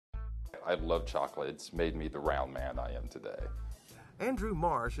I love chocolate. It's made me the round man I am today. Andrew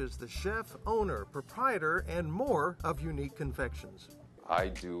Marsh is the chef, owner, proprietor, and more of Unique Confections. I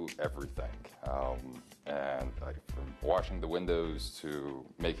do everything, from washing the windows to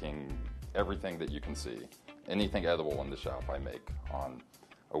making everything that you can see. Anything edible in the shop I make on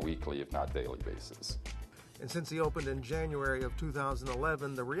a weekly, if not daily basis. And since he opened in January of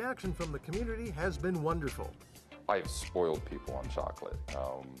 2011, the reaction from the community has been wonderful. I have spoiled people on chocolate.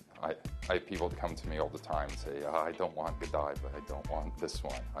 I have people that come to me all the time and say, I don't want Godiva, but I don't want this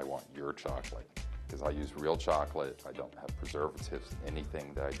one. I want your chocolate. Because I use real chocolate. I don't have preservatives in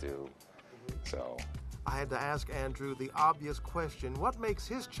anything that I do. So I had to ask Andrew the obvious question, what makes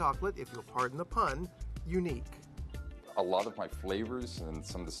his chocolate, if you'll pardon the pun, unique? A lot of my flavors and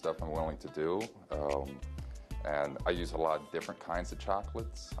some of the stuff I'm willing to do. And I use a lot of different kinds of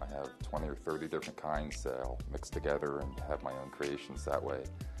chocolates. I have 20 or 30 different kinds that I'll mix together and have my own creations that way.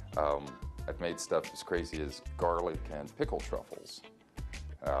 I've made stuff as crazy as garlic and pickle truffles.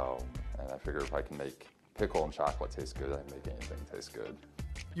 And I figure if I can make pickle and chocolate taste good, I can make anything taste good.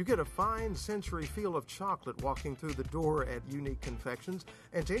 You get a fine sensory feel of chocolate walking through the door at Unique Confections,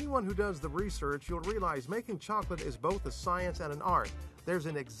 and to anyone who does the research, you'll realize making chocolate is both a science and an art. There's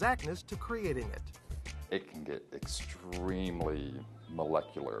an exactness to creating it. It can get extremely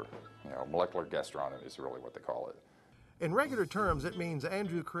molecular. Molecular gastronomy is really what they call it. In regular terms, it means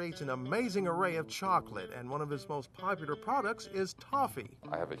Andrew creates an amazing array of chocolate, and one of his most popular products is toffee.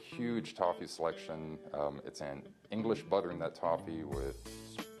 I have a huge toffee selection. It's an English butternut toffee with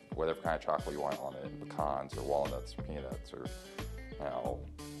whatever kind of chocolate you want on it, pecans or walnuts or peanuts or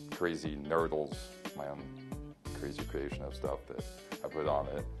crazy nurdles, my own crazy creation of stuff that I put on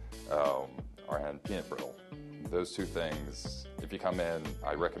it, and peanut brittle. Those two things, if you come in,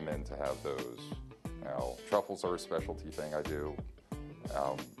 I recommend to have those. Truffles are a specialty thing I do,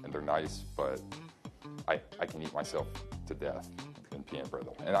 and they're nice, but I can eat myself to death in peanut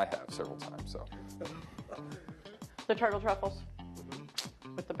brittle, and I have several times. So the turtle truffles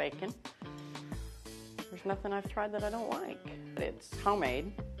with the bacon. There's nothing I've tried that I don't like. It's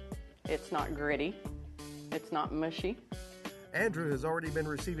homemade. It's not gritty. It's not mushy. Andrew has already been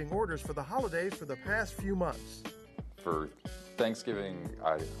receiving orders for the holidays for the past few months. For Thanksgiving,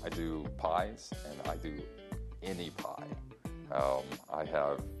 I do pies, and I do any pie. I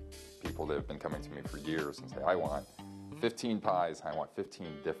have people that have been coming to me for years and say, I want 15 pies, I want 15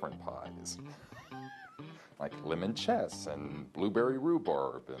 different pies. Like lemon chess and blueberry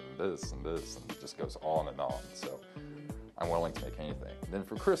rhubarb and this, and it just goes on and on. So I'm willing to make anything. And then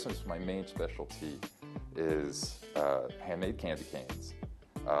for Christmas, my main specialty is handmade candy canes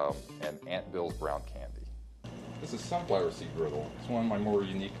and Aunt Bill's brown candy. This is sunflower seed griddle. It's one of my more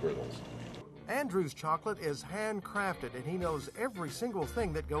unique griddles. Andrew's chocolate is handcrafted, and he knows every single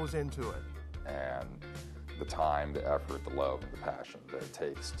thing that goes into it. And the time, the effort, the love, and the passion that it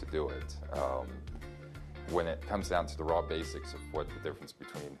takes to do it. When it comes down to the raw basics of what the difference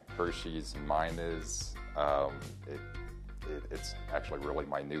between Hershey's and mine is, it's actually really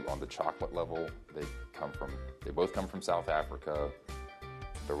minute on the chocolate level. They both come from South Africa.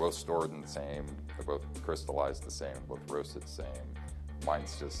 They're both stored in the same. They're both crystallized the same. Both roasted the same.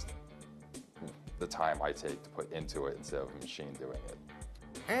 Mine's just the time I take to put into it instead of a machine doing it.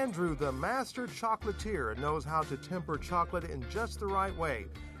 Andrew, the master chocolatier, knows how to temper chocolate in just the right way.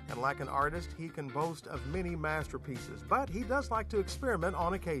 And like an artist, he can boast of many masterpieces, but he does like to experiment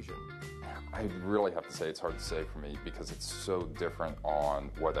on occasion. I really have to say it's hard to say for me because it's so different on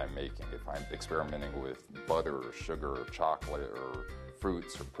what I'm making. If I'm experimenting with butter or sugar or chocolate or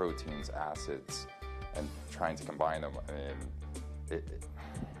fruits or proteins, acids, and trying to combine them,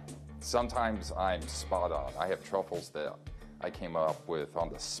 sometimes I'm spot on. I have truffles that I came up with on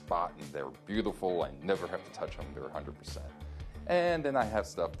the spot, and they're beautiful. I never have to touch them. They're 100%. And then I have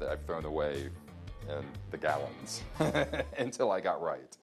stuff that I've thrown away in the gallons until I got right.